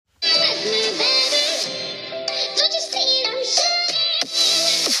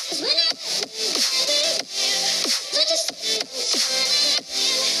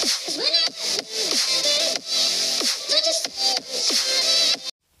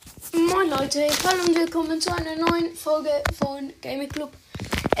Moin Leute, hallo und willkommen zu einer neuen Folge von Gaming Club.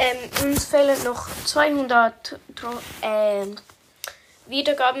 Uns fehlen noch 200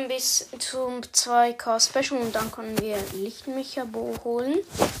 Wiedergaben bis zum 2K Special und dann können wir Lichtmecher holen.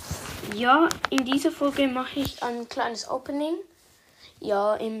 Ja, in dieser Folge mache ich ein kleines Opening.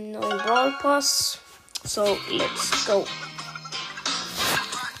 Ja, im neuen Brawl Pass. So, let's go.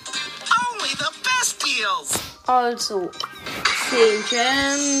 Also, 10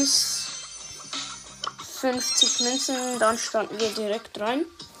 Gems, 50 Münzen, dann starten wir direkt rein.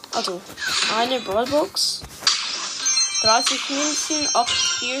 Also, eine Brawlbox, 30 Münzen,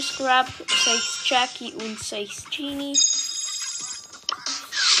 8 Gear Scrap, 6 Jackie und 6 Genie.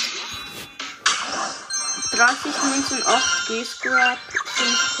 30 Münzen, 8 Gear Scrap,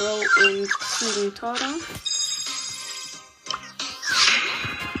 5 Pro und 7 Tara.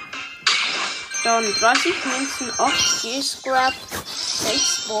 Dann 30 Münzen, 8 Gear Scrap,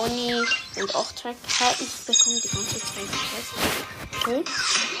 6 Bonnie und 8 Track. Ich bekomme die ganze Zeit Tests. Okay.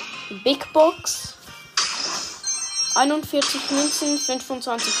 Big Box. 41 Münzen,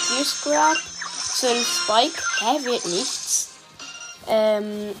 25 Gear Scrap, 12 Spike. Wird nichts.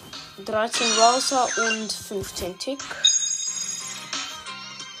 13 Rosa und 15 Tick.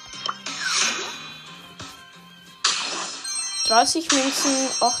 $30 Münzen,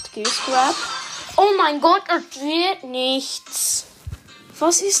 8 Gear Scrap. Oh mein Gott, es wird nichts.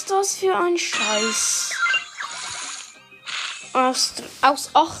 Was ist das für ein Scheiß? Aus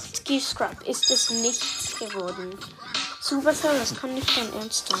 8 Gear Scrap ist es nichts geworden. Supercell, das kann nicht dein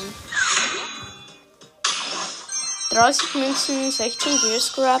Ernst sein. 30 Münzen, 16 Gear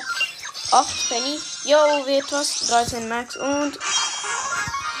Scrap, 8 Penny. Yo, wird was. 13 Max und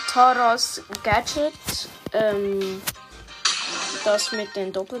Taras Gadget. Das mit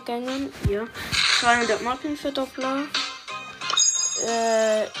den Doppelgängern. Ja. 200 Marken für Doppler.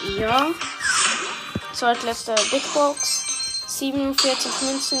 Ja. Zweitletzter Big Box. 47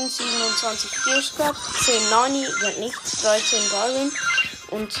 Münzen, 27 Gear Scrap, 10 Nani, wird nichts, 13 Darwin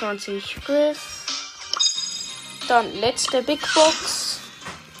und 20 Griff. Dann letzte Big Box.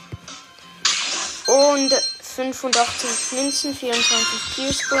 Und 85 Münzen, 24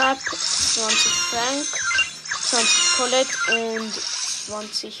 Gear Scrap, 20 Frank, 20 Colette und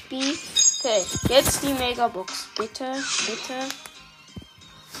 20 B. Okay, jetzt die Megabox. Bitte, bitte.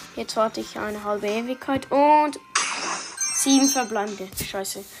 Jetzt warte ich eine halbe Ewigkeit und 7 verbleibende.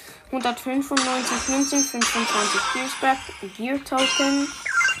 Scheiße. 195 Münzen, 25 Gear Scrap, Gear Token,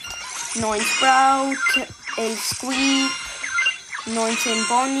 9 Sprout, 11 Squeak, 19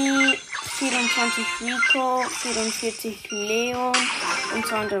 Bonnie, 24 Rico, 44 Leon und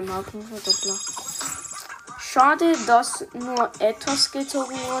 200 Marken für Doppler. Schade, dass nur etwas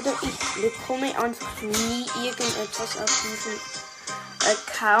gezogen wurde. Ich bekomme einfach nie irgendetwas auf diesem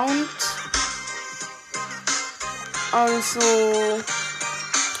Account. Also,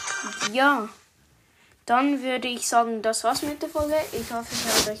 ja. Dann würde ich sagen, das war's mit der Folge. Ich hoffe, es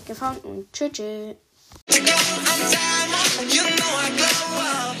hat euch gefallen und tschüss.